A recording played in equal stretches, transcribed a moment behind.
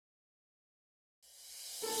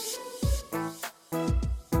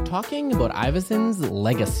talking about Iveson's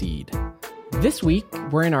Legaseed. This week,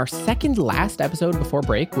 we're in our second last episode before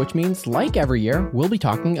break, which means, like every year, we'll be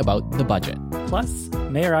talking about the budget. Plus,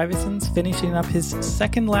 Mayor Iveson's finishing up his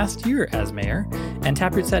second last year as mayor, and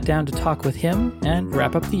Taproot sat down to talk with him and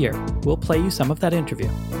wrap up the year. We'll play you some of that interview.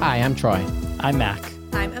 Hi, I'm Troy. I'm Mac.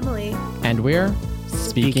 I'm Emily. And we're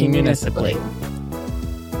Speaking Municipally.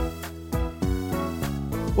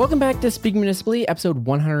 Welcome back to Speaking Municipally, episode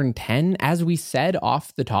 110. As we said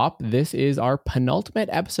off the top, this is our penultimate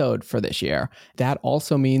episode for this year. That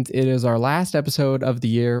also means it is our last episode of the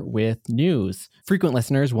year with news. Frequent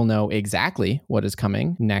listeners will know exactly what is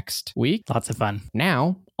coming next week. Lots of fun.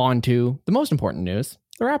 Now, on to the most important news,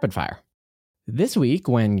 the rapid fire. This week,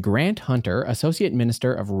 when Grant Hunter, Associate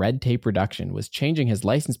Minister of Red Tape Reduction, was changing his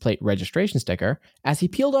license plate registration sticker, as he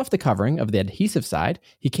peeled off the covering of the adhesive side,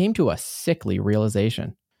 he came to a sickly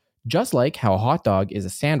realization. Just like how a hot dog is a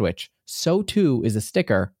sandwich, so too is a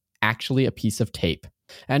sticker actually a piece of tape.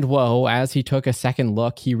 And whoa, as he took a second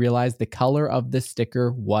look, he realized the color of the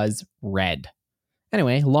sticker was red.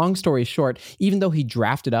 Anyway, long story short, even though he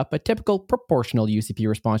drafted up a typical proportional UCP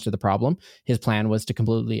response to the problem, his plan was to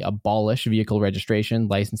completely abolish vehicle registration,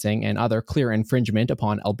 licensing, and other clear infringement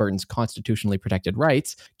upon Albertans' constitutionally protected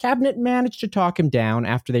rights. Cabinet managed to talk him down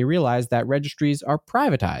after they realized that registries are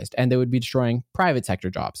privatized and they would be destroying private sector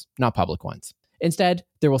jobs, not public ones. Instead,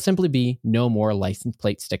 there will simply be no more license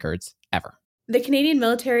plate stickers ever. The Canadian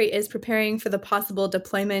military is preparing for the possible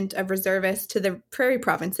deployment of reservists to the prairie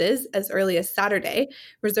provinces as early as Saturday.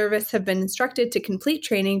 Reservists have been instructed to complete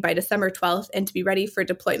training by December 12th and to be ready for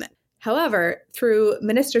deployment. However, through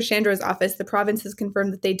Minister Shandro's office, the province has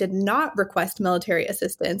confirmed that they did not request military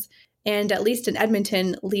assistance, and at least in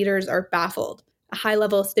Edmonton, leaders are baffled. A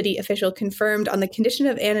high-level city official confirmed on the condition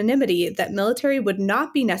of anonymity that military would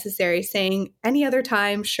not be necessary, saying, "Any other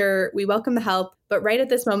time, sure, we welcome the help, but right at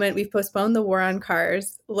this moment, we've postponed the war on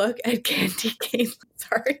cars. Look at Candy Cane."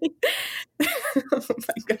 Sorry. Oh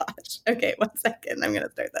my gosh. Okay, 1 second. I'm going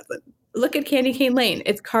to start that sentence. Look at Candy Cane Lane.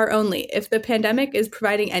 It's car only. If the pandemic is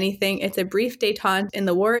providing anything, it's a brief détente in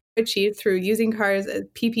the war achieved through using cars as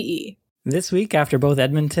PPE. This week, after both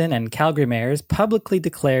Edmonton and Calgary mayors publicly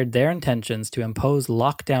declared their intentions to impose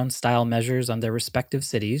lockdown-style measures on their respective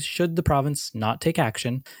cities should the province not take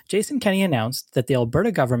action, Jason Kenney announced that the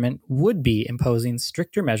Alberta government would be imposing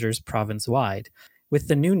stricter measures province-wide. With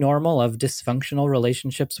the new normal of dysfunctional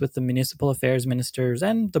relationships with the municipal affairs ministers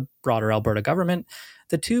and the broader Alberta government,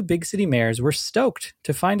 the two big city mayors were stoked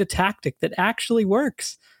to find a tactic that actually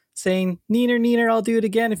works, saying, "Neener, I'll do it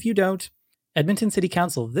again if you don't." Edmonton City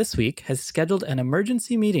Council this week has scheduled an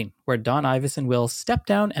emergency meeting where Don Iveson will step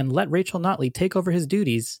down and let Rachel Notley take over his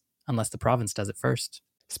duties, unless the province does it first.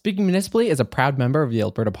 Speaking Municipally is a proud member of the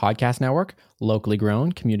Alberta Podcast Network, locally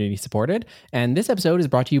grown, community supported, and this episode is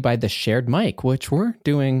brought to you by the Shared Mic, which we're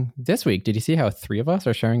doing this week. Did you see how 3 of us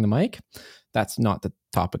are sharing the mic? That's not the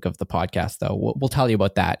topic of the podcast, though. We'll tell you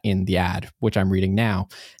about that in the ad, which I'm reading now.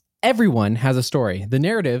 Everyone has a story. The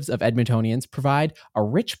narratives of Edmontonians provide a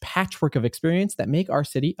rich patchwork of experience that make our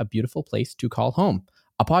city a beautiful place to call home.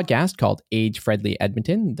 A podcast called Age Friendly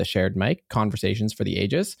Edmonton, the Shared Mic, Conversations for the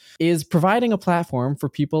Ages, is providing a platform for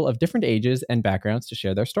people of different ages and backgrounds to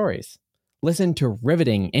share their stories. Listen to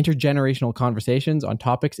riveting intergenerational conversations on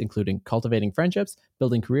topics including cultivating friendships,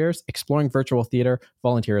 building careers, exploring virtual theater,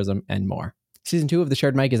 volunteerism, and more. Season 2 of The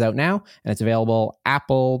Shared Mic is out now, and it's available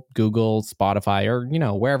Apple, Google, Spotify, or,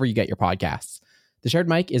 wherever you get your podcasts. The Shared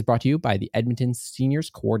Mic is brought to you by the Edmonton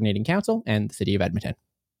Seniors Coordinating Council and the City of Edmonton.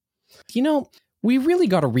 We really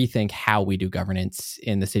got to rethink how we do governance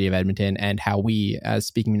in the City of Edmonton and how we, as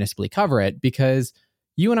Speaking Municipally, cover it, because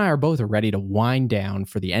you and I are both ready to wind down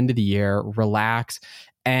for the end of the year, relax,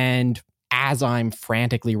 and as I'm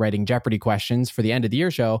frantically writing Jeopardy questions for the end of the year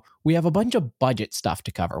show, we have a bunch of budget stuff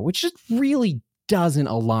to cover, which just really doesn't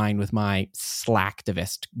align with my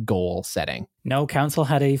slacktivist goal setting. No, council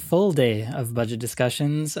had a full day of budget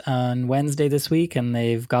discussions on Wednesday this week, and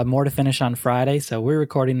they've got more to finish on Friday. So we're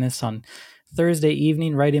recording this on Thursday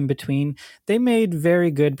evening, right in between. They made very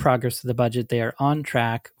good progress with the budget. They are on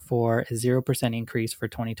track for a 0% increase for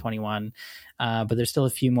 2021, but there's still a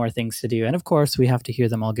few more things to do. And of course, we have to hear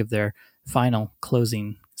them all give their final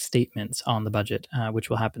closing statements on the budget, which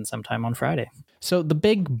will happen sometime on Friday. So the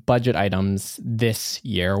big budget items this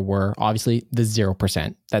year were obviously the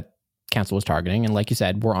 0% that council was targeting. And like you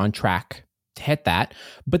said, we're on track to hit that.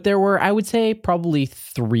 But there were, I would say, probably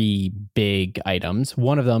 3 big items.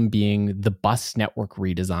 One of them being the bus network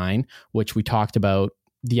redesign, which we talked about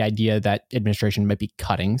the idea that administration might be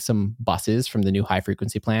cutting some buses from the new high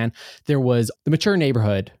frequency plan. There was the mature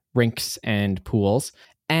neighborhood rinks and pools.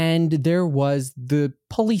 And there was the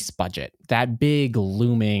police budget, that big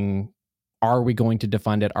looming, are we going to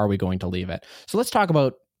defund it? Are we going to leave it? So let's talk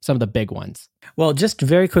about some of the big ones. Well, just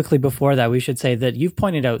very quickly before that, we should say that you've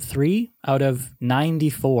pointed out 3 out of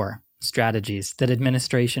 94 strategies that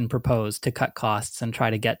administration proposed to cut costs and try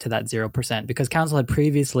to get to that 0%, because council had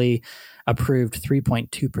previously approved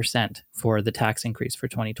 3.2% for the tax increase for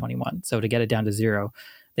 2021. So to get it down to 0,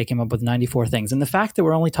 they came up with 94 things. And the fact that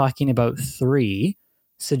we're only talking about 3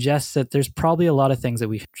 suggests that there's probably a lot of things that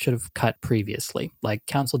we should have cut previously. Like,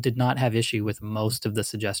 council did not have issue with most of the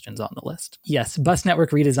suggestions on the list. Yes, bus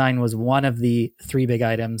network redesign was one of the 3 big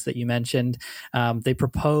items that you mentioned. They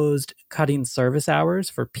proposed cutting service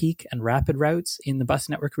hours for peak and rapid routes in the bus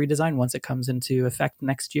network redesign once it comes into effect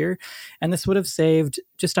next year. And this would have saved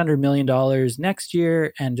just under $1 million next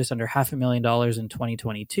year and just under $500,000 in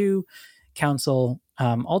 2022. Council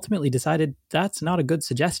ultimately decided that's not a good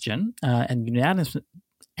suggestion and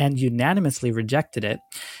unanimously rejected it.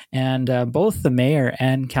 And both the mayor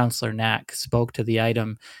and Councillor Knack spoke to the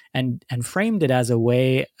item and framed it as a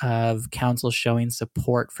way of council showing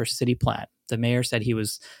support for city plan. The mayor said he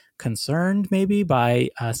was concerned maybe by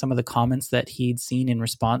some of the comments that he'd seen in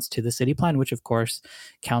response to the city plan, which of course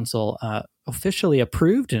council officially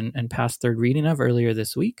approved and passed third reading of earlier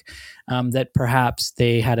this week, that perhaps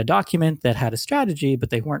they had a document that had a strategy, but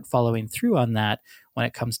they weren't following through on that when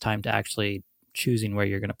it comes time to actually choosing where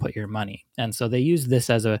you're going to put your money. And so they use this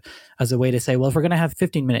as a way to say, well, if we're going to have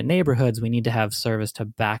 15-minute neighborhoods, we need to have service to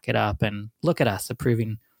back it up, and look at us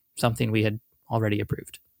approving something we had already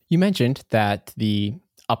approved. You mentioned that the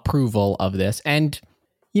approval of this, and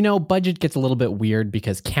budget gets a little bit weird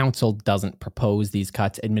because council doesn't propose these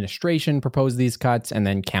cuts, administration proposes these cuts, and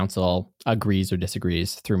then council agrees or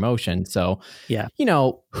disagrees through motion. So yeah,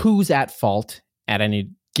 who's at fault at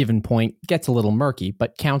any given point gets a little murky,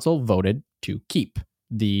 but council voted to keep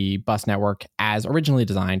the bus network as originally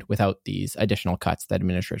designed without these additional cuts that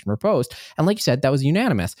administration proposed. And like you said, that was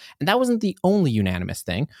unanimous. And that wasn't the only unanimous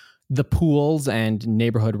thing. The pools and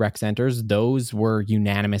neighborhood rec centers, those were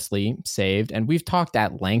unanimously saved. And we've talked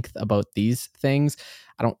at length about these things.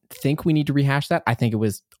 I don't think we need to rehash that. I think it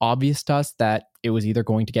was obvious to us that it was either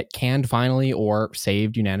going to get canned finally or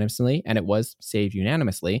saved unanimously. And it was saved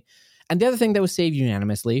unanimously. And the other thing that was saved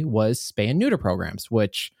unanimously was spay and neuter programs,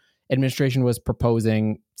 which administration was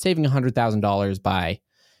proposing saving $100,000 by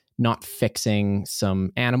not fixing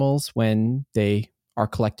some animals when they are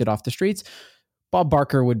collected off the streets. Bob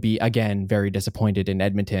Barker would be, again, very disappointed in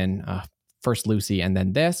Edmonton, first Lucy and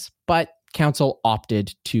then this, but council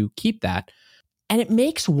opted to keep that. And it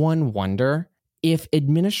makes one wonder if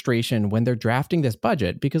administration, when they're drafting this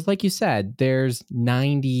budget, because like you said, there's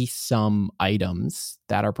 90 some items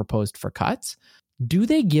that are proposed for cuts, do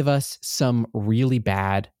they give us some really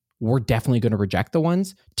bad, we're definitely going to reject the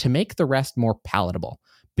ones, to make the rest more palatable?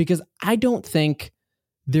 Because I don't think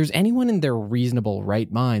there's anyone in their reasonable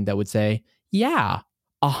right mind that would say, yeah,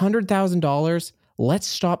 $100,000, let's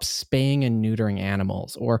stop spaying and neutering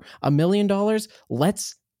animals, or $1 million,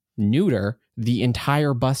 let's neuter the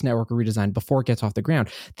entire bus network redesign before it gets off the ground.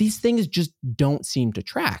 These things just don't seem to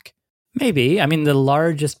track. Maybe. I mean, the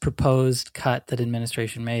largest proposed cut that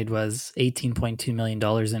administration made was $18.2 million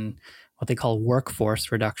in what they call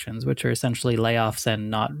workforce reductions, which are essentially layoffs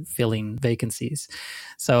and not filling vacancies.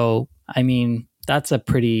 So, I mean, that's a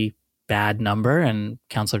pretty bad number. And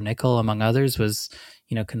Councillor Nickel, among others, was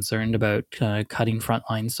concerned about cutting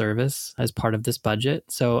frontline service as part of this budget.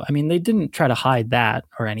 So, I mean, they didn't try to hide that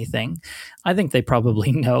or anything. I think they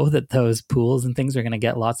probably know that those pools and things are going to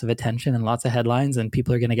get lots of attention and lots of headlines, and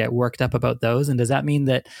people are going to get worked up about those. And does that mean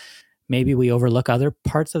that maybe we overlook other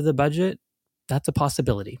parts of the budget? That's a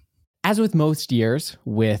possibility. As with most years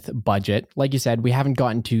with budget, like you said, we haven't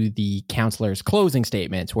gotten to the councillors' closing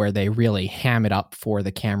statements where they really ham it up for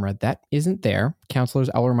the camera. That isn't there. Councillors,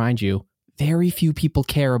 I'll remind you, very few people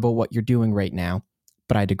care about what you're doing right now,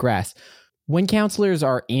 but I digress. When councillors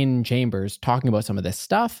are in chambers talking about some of this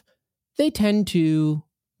stuff, they tend to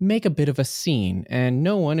make a bit of a scene, and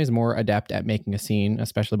no one is more adept at making a scene,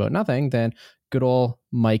 especially about nothing, than good old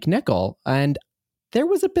Mike Nickel. And there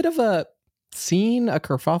was a bit of a scene, a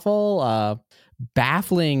kerfuffle,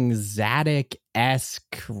 baffling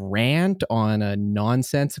Zadig-esque rant on a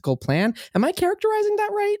nonsensical plan. Am I characterizing that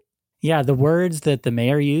right? Yeah, the words that the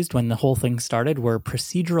mayor used when the whole thing started were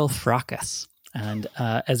procedural fracas. And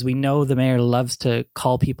as we know, the mayor loves to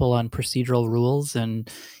call people on procedural rules, and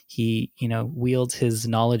he, wields his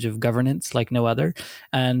knowledge of governance like no other.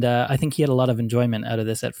 And I think he had a lot of enjoyment out of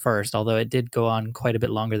this at first, although it did go on quite a bit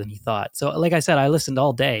longer than he thought. So like I said, I listened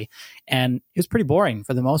all day, and it was pretty boring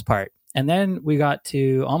for the most part. And then we got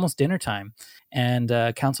to almost dinner time, and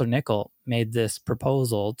Councillor Nickel made this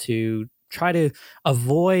proposal to try to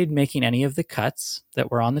avoid making any of the cuts that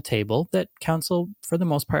were on the table that council, for the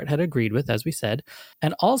most part, had agreed with, as we said,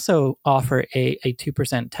 and also offer a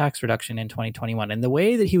 2% tax reduction in 2021. And the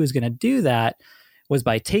way that he was going to do that was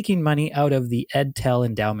by taking money out of the EdTel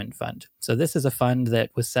Endowment Fund. So this is a fund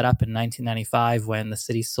that was set up in 1995 when the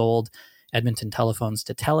city sold Edmonton Telephones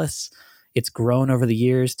to TELUS. It's grown over the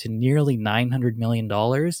years to nearly $900 million,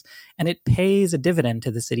 and it pays a dividend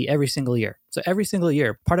to the city every single year. So every single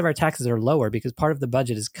year, part of our taxes are lower because part of the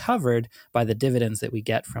budget is covered by the dividends that we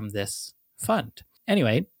get from this fund.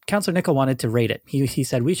 Anyway, Councillor Nickel wanted to rate it. He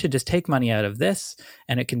said, we should just take money out of this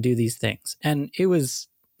and it can do these things. And it was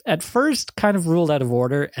at first kind of ruled out of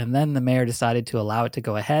order, and then the mayor decided to allow it to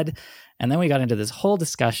go ahead. And then we got into this whole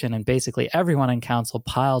discussion, and basically everyone in council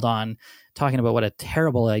piled on, talking about what a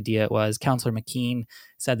terrible idea it was. Councillor McKean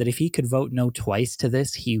said that if he could vote no twice to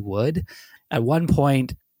this, he would. At one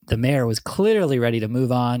point, the mayor was clearly ready to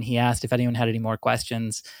move on. He asked if anyone had any more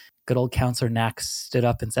questions. Good old Councillor Knack stood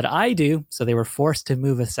up and said, I do. So they were forced to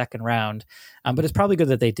move a second round. But it's probably good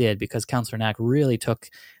that they did, because Councillor Knack really took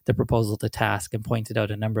the proposal to task and pointed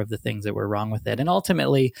out a number of the things that were wrong with it. And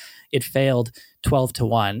ultimately, it failed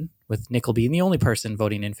 12-1, with Nickel being the only person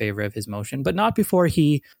voting in favor of his motion, but not before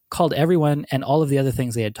he called everyone and all of the other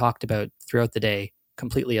things they had talked about throughout the day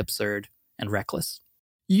completely absurd and reckless.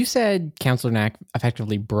 You said Councillor Knack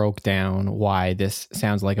effectively broke down why this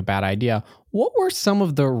sounds like a bad idea. What were some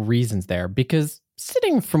of the reasons there? Because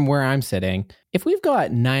sitting from where I'm sitting, if we've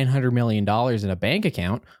got $900 million in a bank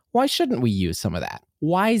account, why shouldn't we use some of that?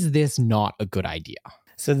 Why is this not a good idea?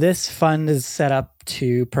 So this fund is set up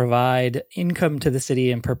to provide income to the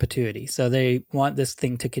city in perpetuity. So they want this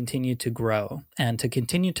thing to continue to grow and to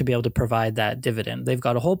continue to be able to provide that dividend. They've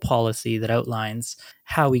got a whole policy that outlines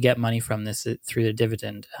how we get money from this through the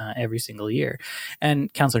dividend every single year.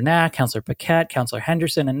 And Councillor Knack, Councillor Paquette, Councillor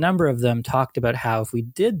Henderson, a number of them talked about how if we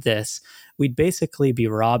did this, we'd basically be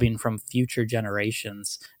robbing from future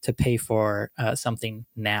generations to pay for something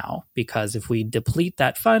now. Because if we deplete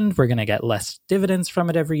that fund, we're going to get less dividends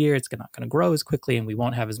from it every year. It's not going to grow as quickly, and we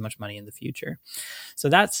won't have as much money in the future. So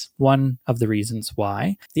that's one of the reasons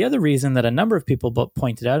why. The other reason that a number of people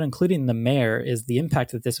pointed out, including the mayor, is the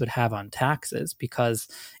impact that this would have on taxes, because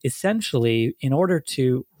essentially, in order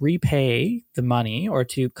to repay the money or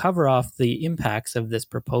to cover off the impacts of this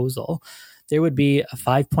proposal, there would be a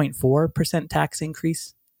 5.4% tax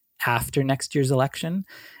increase after next year's election.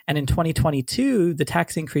 And in 2022, the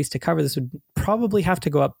tax increase to cover this would probably have to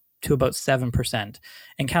go up to about 7%.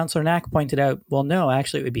 And Councillor Knack pointed out, well, no,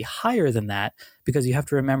 actually it would be higher than that, because you have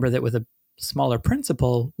to remember that with a smaller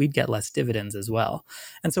principal, we'd get less dividends as well.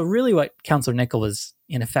 And so really what Councillor Nickel was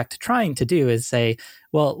in effect trying to do is say,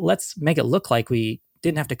 well, let's make it look like we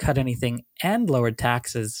didn't have to cut anything and lowered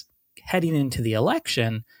taxes heading into the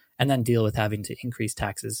election, and then deal with having to increase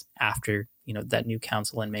taxes after, that new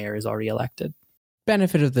council and mayor is already elected.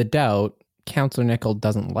 Benefit of the doubt, Councillor Nickel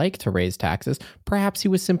doesn't like to raise taxes. Perhaps he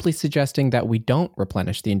was simply suggesting that we don't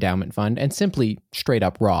replenish the endowment fund and simply straight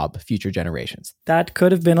up rob future generations. That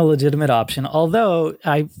could have been a legitimate option, although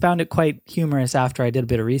I found it quite humorous after I did a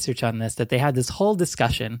bit of research on this, that they had this whole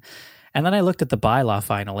discussion. And then I looked at the bylaw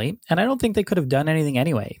finally, and I don't think they could have done anything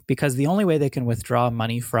anyway, because the only way they can withdraw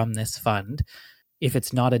money from this fund, if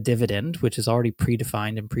it's not a dividend, which is already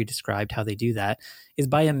predefined and pre-described how they do that, is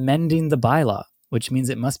by amending the bylaw, which means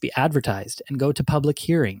it must be advertised and go to public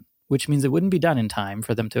hearing, which means it wouldn't be done in time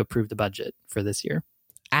for them to approve the budget for this year.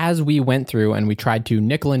 As we went through and we tried to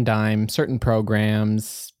nickel and dime certain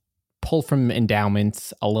programs, pull from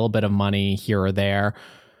endowments a little bit of money here or there,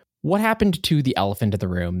 what happened to the elephant in the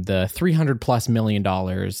room, the $300+ million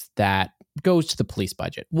that goes to the police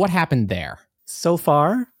budget? What happened there? So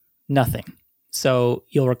far, nothing. So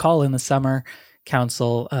you'll recall in the summer,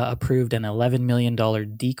 Council approved an $11 million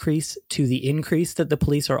decrease to the increase that the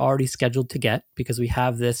police are already scheduled to get, because we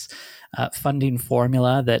have this funding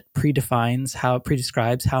formula that prescribes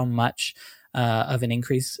how much of an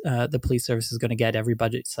increase the police service is going to get every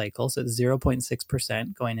budget cycle. So it's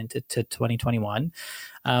 0.6% going into 2021.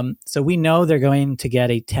 So we know they're going to get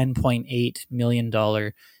a $10.8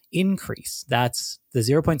 million increase. That's the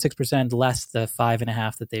 0.6% less the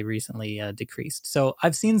 5.5% that they recently decreased. So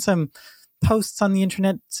I've seen some posts on the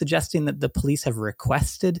internet suggesting that the police have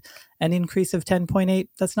requested an increase of 10.8.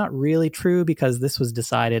 That's not really true, because this was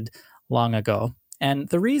decided long ago. And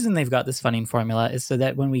the reason they've got this funding formula is so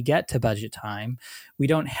that when we get to budget time, we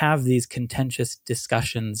don't have these contentious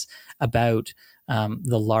discussions about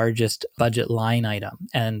the largest budget line item,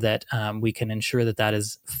 and that we can ensure that that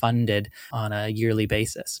is funded on a yearly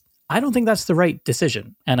basis. I don't think that's the right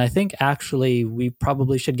decision. And I think actually we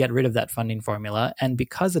probably should get rid of that funding formula. And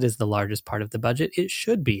because it is the largest part of the budget, it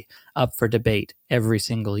should be up for debate every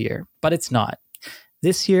single year. But it's not.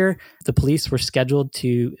 This year, the police were scheduled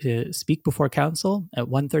to speak before council at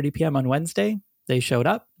 1:30 p.m. on Wednesday. They showed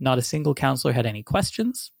up. Not a single councillor had any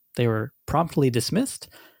questions. They were promptly dismissed.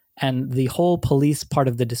 And the whole police part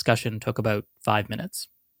of the discussion took about 5 minutes.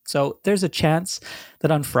 So there's a chance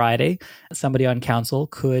that on Friday, somebody on council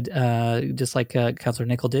could, just like Councillor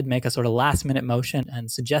Nicol did, make a sort of last-minute motion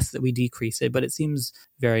and suggest that we decrease it. But it seems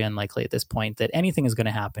very unlikely at this point that anything is going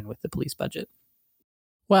to happen with the police budget.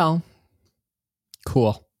 Well,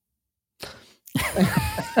 cool.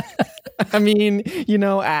 I mean,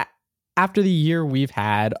 after the year we've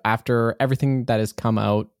had, after everything that has come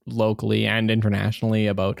out locally and internationally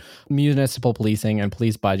about municipal policing and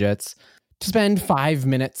police budgets, to spend 5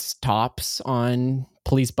 minutes tops on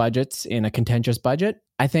police budgets in a contentious budget,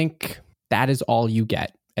 I think that is all you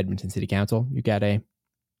get, Edmonton City Council. You get a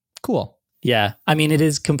cool. Yeah. I mean, it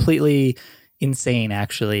is completely insane,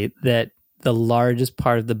 actually, that the largest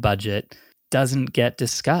part of the budget doesn't get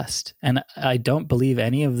discussed. And I don't believe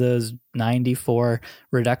any of those 94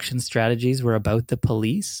 reduction strategies were about the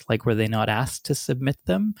police. Like, were they not asked to submit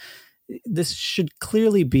them? This should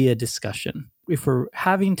clearly be a discussion. If we're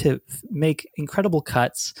having to make incredible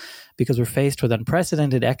cuts because we're faced with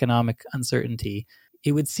unprecedented economic uncertainty,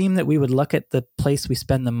 it would seem that we would look at the place we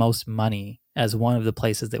spend the most money as one of the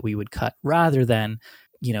places that we would cut, rather than,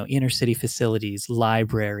 inner city facilities,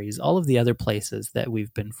 libraries, all of the other places that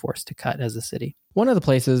we've been forced to cut as a city. One of the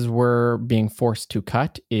places we're being forced to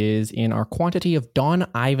cut is in our quantity of Don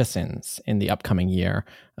Ivesons in the upcoming year.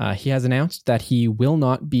 He has announced that he will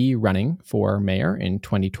not be running for mayor in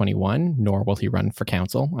 2021, nor will he run for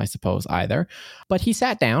council, I suppose, either. But he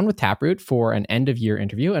sat down with Taproot for an end-of-year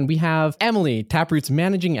interview, and we have Emily, Taproot's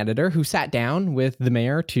managing editor, who sat down with the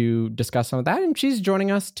mayor to discuss some of that, and she's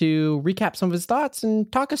joining us to recap some of his thoughts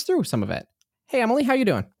and talk us through some of it. Hey, Emily, how you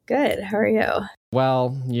doing? Good. How are you?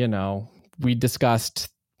 Well, we discussed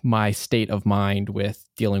my state of mind with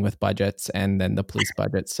dealing with budgets and then the police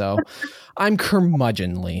budget. So I'm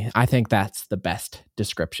curmudgeonly. I think that's the best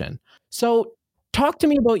description. So talk to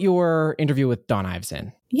me about your interview with Don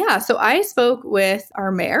Iveson. Yeah, so I spoke with our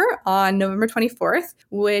mayor on November 24th,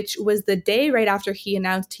 which was the day right after he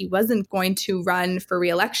announced he wasn't going to run for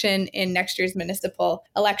re-election in next year's municipal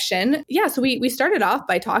election. Yeah, so we started off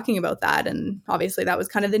by talking about that. And obviously that was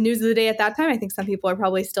kind of the news of the day at that time. I think some people are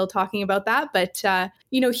probably still talking about that. But,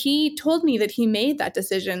 he told me that he made that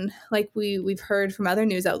decision, like we've heard from other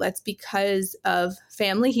news outlets, because of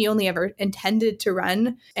family. He only ever intended to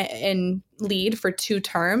run and lead for 2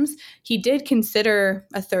 terms. He did consider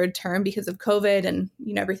a 3rd term because of COVID and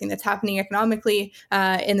everything that's happening economically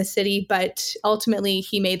in the city, but ultimately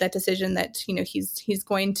he made that decision that he's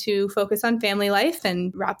going to focus on family life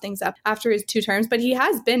and wrap things up after his 2 terms. But he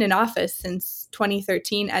has been in office since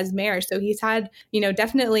 2013 as mayor, so he's had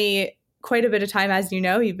definitely quite a bit of time, as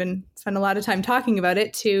you've been spent a lot of time talking about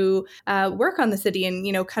it, to work on the city and,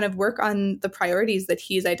 kind of work on the priorities that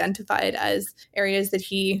he's identified as areas that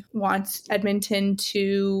he wants Edmonton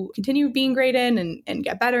to continue being great in and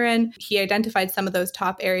get better in. He identified some of those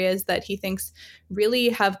top areas that he thinks really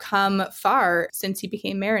have come far since he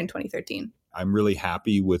became mayor in 2013. I'm really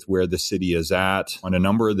happy with where the city is at on a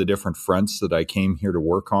number of the different fronts that I came here to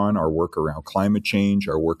work on. Our work around climate change,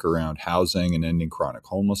 our work around housing and ending chronic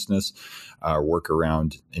homelessness, our work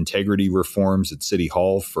around integrity reforms at City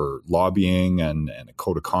Hall for lobbying and a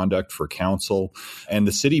code of conduct for council, and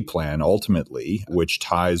the city plan ultimately, which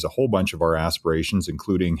ties a whole bunch of our aspirations,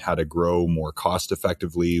 including how to grow more cost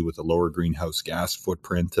effectively with a lower greenhouse gas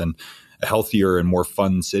footprint and a healthier and more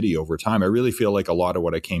fun city over time. I really feel like a lot of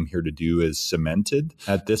what I came here to do is cemented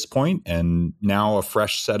at this point, and now a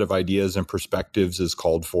fresh set of ideas and perspectives is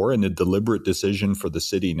called for, and a deliberate decision for the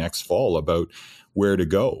city next fall about where to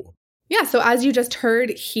go. Yeah, so as you just heard,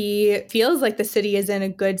 he feels like the city is in a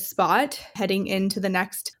good spot heading into the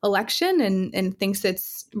next election and thinks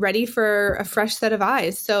it's ready for a fresh set of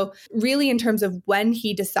eyes. So really, in terms of when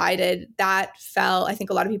he decided, that fell, I think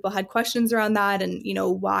a lot of people had questions around that and,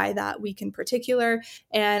 why that week in particular.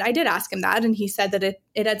 And I did ask him that, and he said that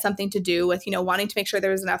it had something to do with, wanting to make sure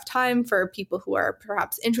there was enough time for people who are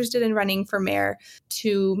perhaps interested in running for mayor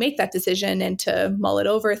to make that decision and to mull it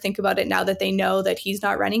over, think about it now that they know that he's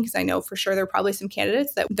not running, because I know for sure there are probably some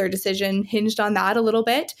candidates that their decision hinged on that a little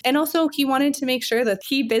bit. And also he wanted to make sure that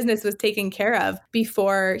key business was taken care of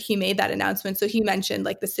before he made that announcement. So he mentioned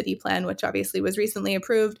like the city plan, which obviously was recently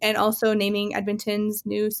approved, and also naming Edmonton's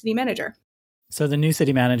new city manager. So the new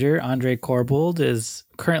city manager, Andre Corbould, is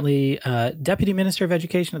currently Deputy Minister of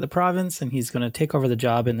Education at the province, and he's going to take over the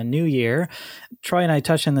job in the new year. Troy and I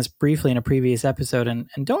touched on this briefly in a previous episode and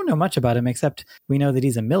don't know much about him, except we know that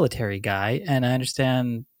he's a military guy, and I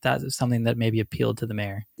understand that is something that maybe appealed to the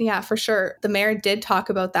mayor. Yeah, for sure. The mayor did talk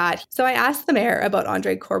about that. So I asked the mayor about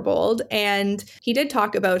Andre Corbould, and he did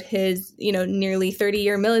talk about his, nearly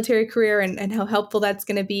 30-year military career and how helpful that's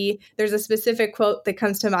going to be. There's a specific quote that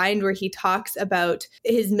comes to mind where he talks about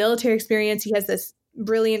his military experience. He has this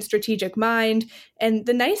brilliant strategic mind. And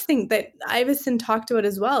the nice thing that Iveson talked about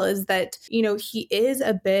as well is that, he is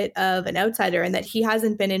a bit of an outsider and that he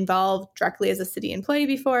hasn't been involved directly as a city employee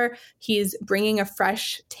before. He's bringing a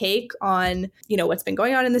fresh take on, what's been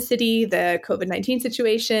going on in the city, the COVID-19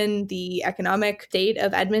 situation, the economic state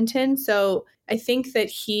of Edmonton. So I think that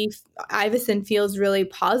Iveson feels really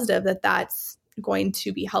positive that that's going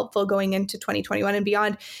to be helpful going into 2021 and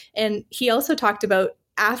beyond. And he also talked about,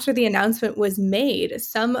 after the announcement was made,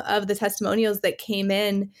 some of the testimonials that came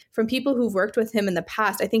in from people who've worked with him in the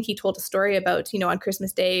past. I think he told a story about, on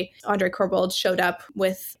Christmas Day, Andre Corbould showed up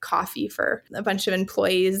with coffee for a bunch of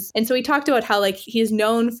employees. And so he talked about how he's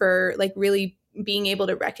known for really being able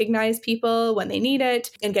to recognize people when they need it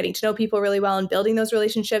and getting to know people really well and building those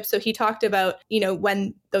relationships. So he talked about,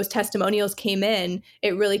 when those testimonials came in,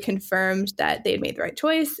 it really confirmed that they had made the right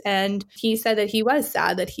choice. And he said that he was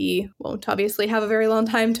sad that he won't obviously have a very long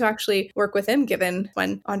time to actually work with him, given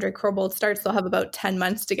when Andre Corbould starts, they'll have about 10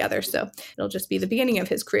 months together. So it'll just be the beginning of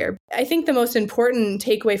his career. I think the most important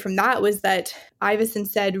takeaway from that was that Iveson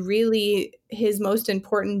said really his most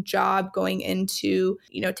important job going into,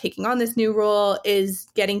 taking on this new role is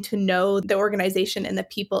getting to know the organization and the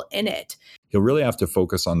people in it. He'll really have to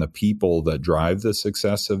focus on the people that drive the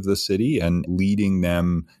success of the city and leading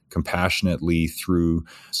them compassionately through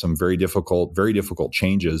some very difficult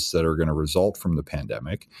changes that are going to result from the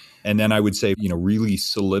pandemic. And then I would say, really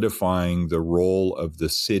solidifying the role of the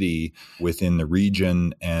city within the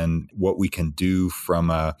region and what we can do from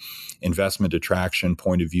a investment attraction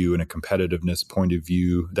point of view and a competitiveness point of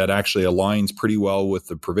view that actually aligns pretty well with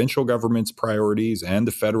the provincial government's priorities and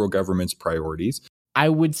the federal government's priorities. I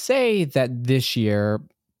would say that this year,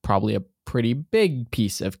 probably a pretty big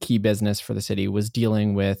piece of key business for the city was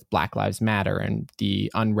dealing with Black Lives Matter and the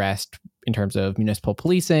unrest in terms of municipal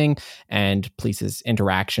policing and police's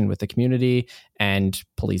interaction with the community and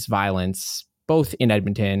police violence, both in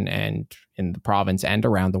Edmonton and in the province and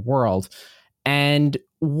around the world. And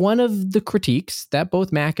one of the critiques that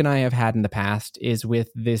both Mac and I have had in the past is with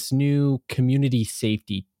this new community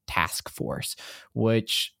safety task force,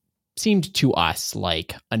 which seemed to us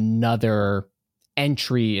like another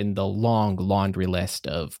entry in the long laundry list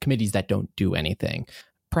of committees that don't do anything.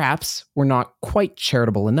 Perhaps we're not quite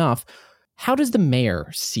charitable enough. How does the mayor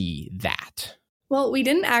see that? Well, we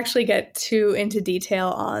didn't actually get too into detail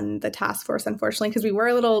on the task force, unfortunately, because we were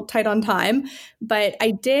a little tight on time. But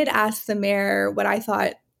I did ask the mayor what I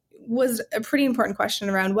thought was a pretty important question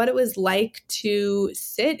around what it was like to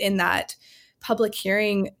sit in that public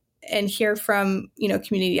hearing and hear from,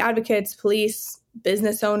 community advocates, police,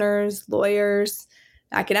 business owners, lawyers,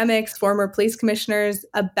 academics, former police commissioners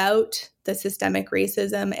about the systemic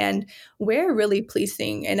racism and where really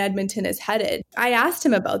policing in Edmonton is headed. I asked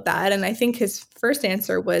him about that, and I think his first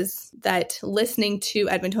answer was that listening to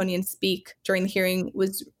Edmontonians speak during the hearing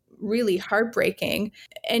was really heartbreaking.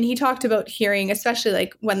 And he talked about hearing,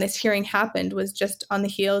 especially when this hearing happened, was just on the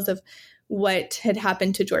heels of what had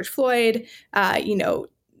happened to George Floyd.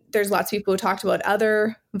 There's lots of people who talked about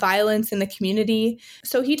other violence in the community.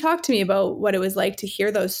 So he talked to me about what it was like to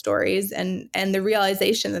hear those stories and the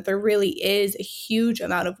realization that there really is a huge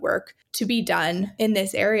amount of work to be done in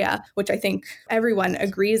this area, which I think everyone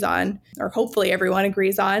agrees on, or hopefully everyone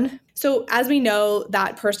agrees on. So as we know,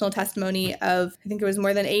 that personal testimony of, I think it was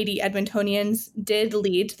more than 80 Edmontonians did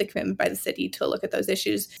lead to the commitment by the city to look at those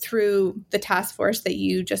issues through the task force that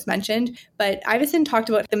you just mentioned. But Iveson talked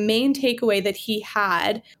about the main takeaway that he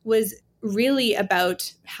had was really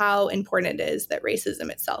about how important it is that racism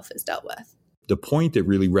itself is dealt with. The point that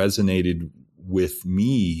really resonated with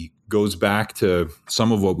me goes back to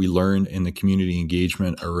some of what we learned in the community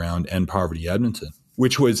engagement around End Poverty Edmonton,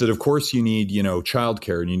 which was that, of course, you need,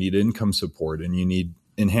 childcare and you need income support and you need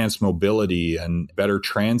enhanced mobility and better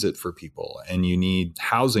transit for people. And you need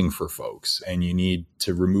housing for folks. And you need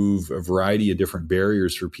to remove a variety of different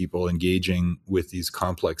barriers for people engaging with these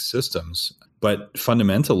complex systems. But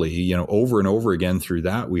fundamentally, over and over again through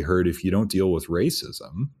that, we heard if you don't deal with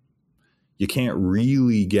racism, you can't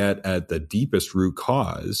really get at the deepest root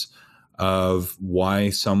cause of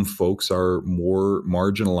why some folks are more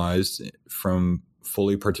marginalized from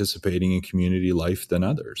fully participating in community life than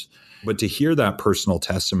others. But to hear that personal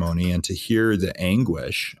testimony and to hear the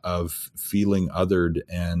anguish of feeling othered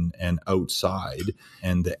and outside,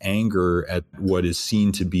 and the anger at what is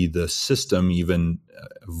seen to be the system even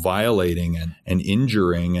violating and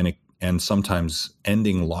injuring and sometimes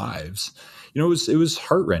ending lives, it was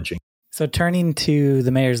heart-wrenching. So turning to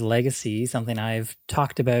the mayor's legacy, something I've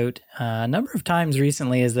talked about a number of times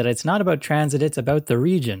recently is that it's not about transit, it's about the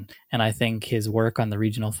region. And I think his work on the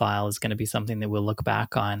regional file is going to be something that we'll look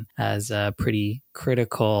back on as a pretty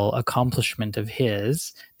critical accomplishment of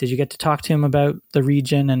his. Did you get to talk to him about the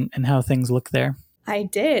region and how things look there? I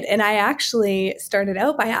did. And I actually started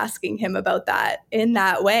out by asking him about that in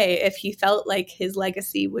that way, if he felt like his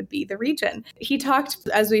legacy would be the region. He talked,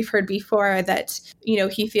 as we've heard before, that,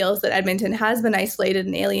 he feels that Edmonton has been isolated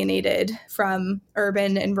and alienated from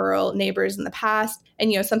urban and rural neighbors in the past.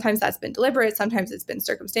 And, sometimes that's been deliberate, sometimes it's been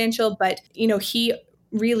circumstantial, but, he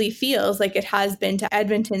really feels like it has been to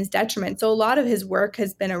Edmonton's detriment. So a lot of his work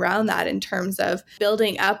has been around that in terms of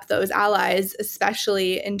building up those allies,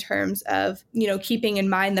 especially in terms of, keeping in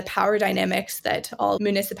mind the power dynamics that all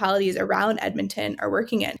municipalities around Edmonton are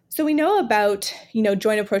working in. So we know about,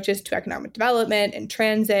 joint approaches to economic development and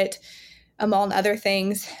transit, among other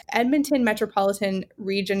things. Edmonton Metropolitan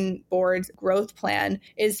Region Board's growth plan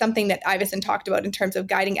is something that Ivison talked about in terms of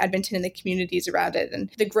guiding Edmonton and the communities around it and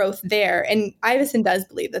the growth there. And Ivison does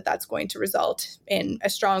believe that that's going to result in a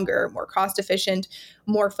stronger, more cost-efficient,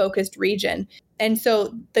 more focused region. And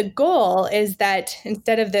so the goal is that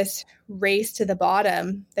instead of this race to the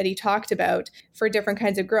bottom that he talked about for different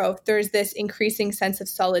kinds of growth, there's this increasing sense of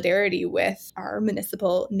solidarity with our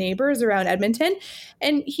municipal neighbors around Edmonton.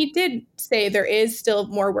 And he did say there is still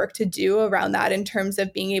more work to do around that in terms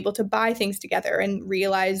of being able to buy things together and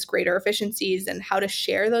realize greater efficiencies and how to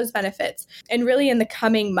share those benefits. And really in the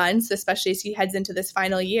coming months, especially as he heads into this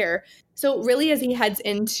final year. So really as he heads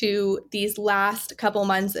into these last couple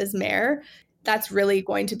months as mayor, that's really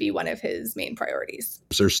going to be one of his main priorities.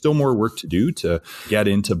 There's still more work to do to get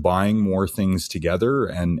into buying more things together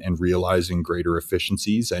and realizing greater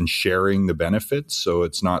efficiencies and sharing the benefits. So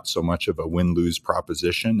it's not so much of a win-lose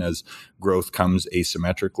proposition as growth comes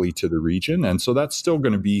asymmetrically to the region. And so that's still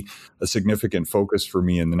going to be a significant focus for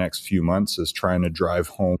me in the next few months, is trying to drive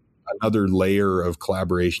home another layer of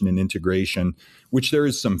collaboration and integration, which there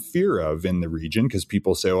is some fear of in the region because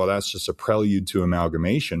people say, well, that's just a prelude to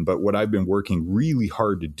amalgamation. But what I've been working really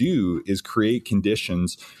hard to do is create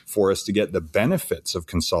conditions for us to get the benefits of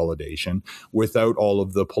consolidation without all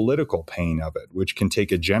of the political pain of it, which can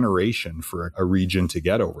take a generation for a region to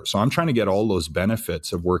get over. So I'm trying to get all those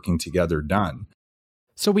benefits of working together done.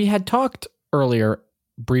 So we had talked earlier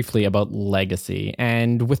briefly about legacy,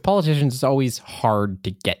 and with politicians it's always hard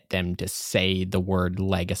to get them to say the word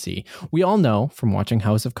legacy. We all know from watching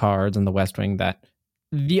House of Cards and The West Wing that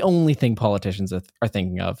the only thing politicians are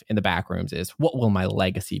thinking of in the back rooms is, what will my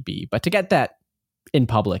legacy be? But to get that in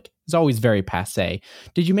public is always very passé.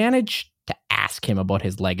 Did you manage to ask him about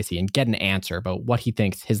his legacy and get an answer about what he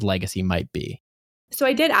thinks his legacy might be? So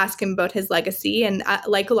I did ask him about his legacy, and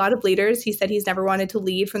like a lot of leaders, he said he's never wanted to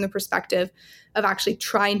lead from the perspective of actually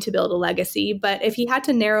trying to build a legacy. But if he had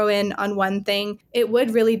to narrow in on one thing, it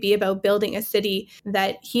would really be about building a city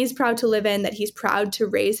that he's proud to live in, that he's proud to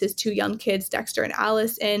raise his two young kids, Dexter and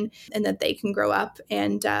Alice, in, and that they can grow up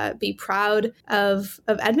and be proud of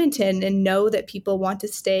Edmonton and know that people want to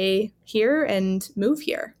stay here and move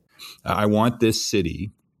here. I want this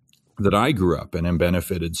city that I grew up in and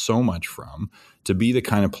benefited so much from to be the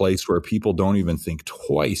kind of place where people don't even think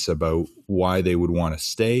twice about why they would want to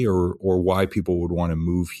stay or why people would want to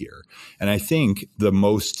move here. And I think the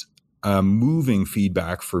most moving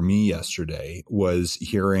feedback for me yesterday was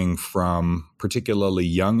hearing from particularly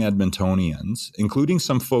young Edmontonians, including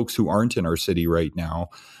some folks who aren't in our city right now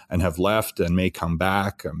and have left and may come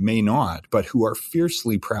back, may not, but who are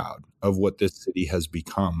fiercely proud of what this city has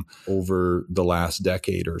become over the last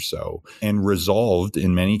decade or so, and resolved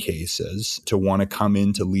in many cases to want to come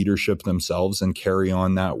into leadership themselves and carry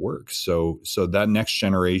on that work. So that next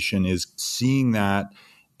generation is seeing that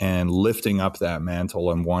and lifting up that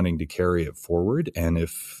mantle and wanting to carry it forward. And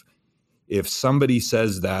if somebody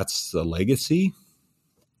says that's the legacy,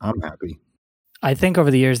 I'm happy. I think over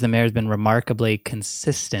the years, the mayor's been remarkably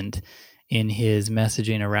consistent in his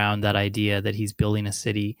messaging around that idea that he's building a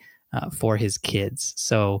city for his kids.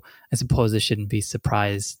 So I suppose it shouldn't be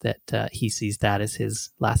surprised that he sees that as his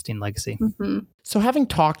lasting legacy. Mm-hmm. So having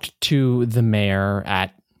talked to the mayor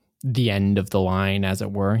at the end of the line, as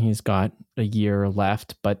it were, he's got a year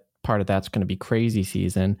left, but part of that's going to be crazy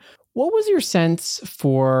season. What was your sense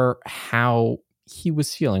for how he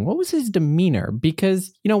was feeling? What was his demeanor?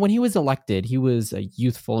 Because, when he was elected, he was a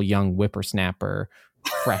youthful young whippersnapper,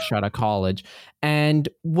 fresh out of college. And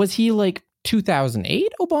was he like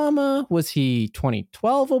 2008 Obama? Was he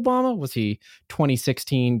 2012 Obama? Was he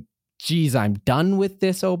 2016? Geez, I'm done with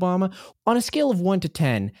this Obama. On a scale of 1 to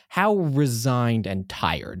 10, how resigned and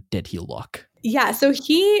tired did he look? Yeah, so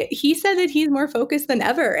he said that he's more focused than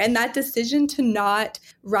ever. And that decision to not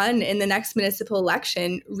run in the next municipal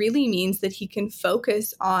election really means that he can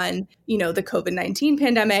focus on, the COVID-19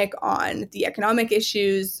 pandemic, on the economic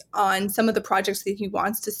issues, on some of the projects that he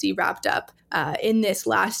wants to see wrapped up in this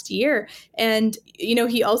last year. And,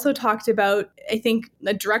 he also talked about, I think,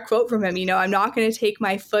 a direct quote from him, I'm not going to take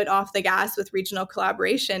my foot off the gas with regional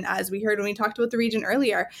collaboration, as we heard when we talked about the region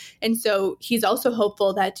earlier. And so he's also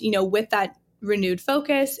hopeful that, with that renewed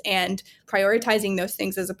focus and prioritizing those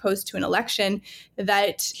things as opposed to an election,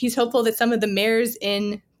 that he's hopeful that some of the mayors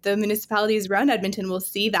in the municipalities around Edmonton will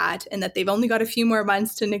see that and that they've only got a few more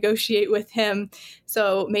months to negotiate with him.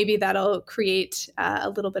 So maybe that'll create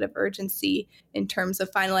a little bit of urgency in terms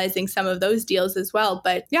of finalizing some of those deals as well.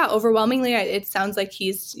 But yeah, overwhelmingly, it sounds like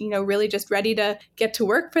he's, really just ready to get to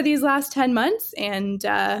work for these last 10 months and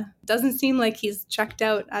doesn't seem like he's checked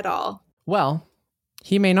out at all. Well,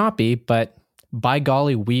 he may not be, but by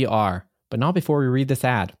golly, we are. But not before we read this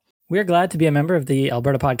ad. We're glad to be a member of the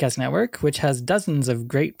Alberta Podcast Network, which has dozens of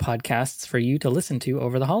great podcasts for you to listen to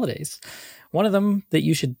over the holidays. One of them that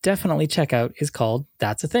you should definitely check out is called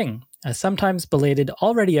That's a Thing, a sometimes belated,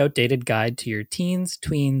 already outdated guide to your teens,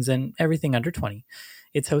 tweens, and everything under 20.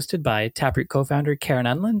 It's hosted by Taproot co-founder Karen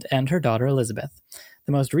Unland and her daughter Elizabeth.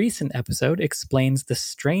 The most recent episode explains the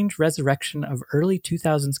strange resurrection of early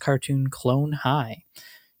 2000s cartoon Clone High.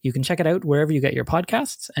 You can check it out wherever you get your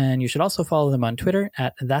podcasts, and you should also follow them on Twitter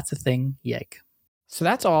at That's a Thing Yeg. So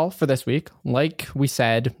that's all for this week. Like we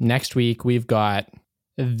said, next week we've got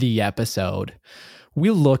the episode. We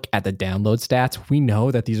look at the download stats. We know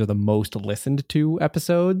that these are the most listened to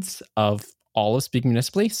episodes of all of Speaking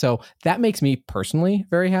Municipally. So that makes me personally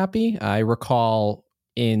very happy. I recall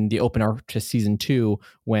in the opener to season 2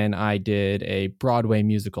 when I did a Broadway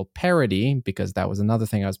musical parody, because that was another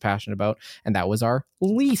thing I was passionate about, and that was our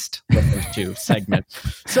least listened to segment.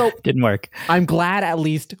 So didn't work. I'm glad at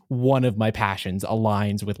least one of my passions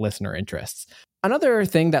aligns with listener interests. Another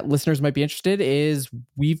thing that listeners might be interested is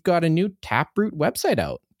we've got a new Taproot website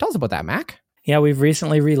out. Tell us about that, Mac. Yeah, we've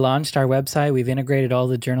recently relaunched our website. We've integrated all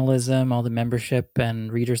the journalism, all the membership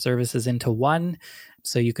and reader services into one.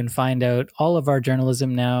 So you can find out all of our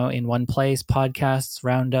journalism now in one place, podcasts,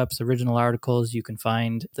 roundups, original articles. You can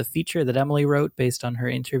find the feature that Emily wrote based on her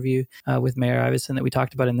interview with Mayor Iveson that we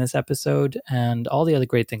talked about in this episode, and all the other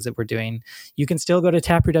great things that we're doing. You can still go to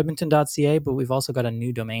taprootedmonton.ca, but we've also got a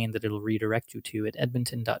new domain that it'll redirect you to at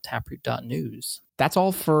edmonton.taproot.news. That's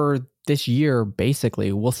all for this year,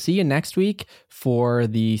 basically. We'll see you next week for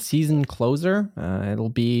the season closer. It'll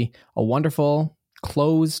be a wonderful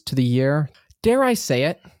close to the year. Dare I say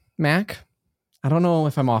it, Mac? I don't know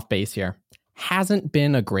if I'm off base here. Hasn't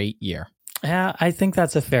been a great year. Yeah, I think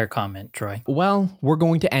that's a fair comment, Troy. Well, we're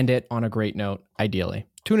going to end it on a great note, ideally.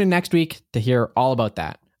 Tune in next week to hear all about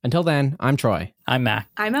that. Until then, I'm Troy. I'm Mac.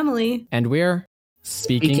 I'm Emily. And we're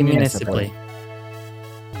Speaking Municipally.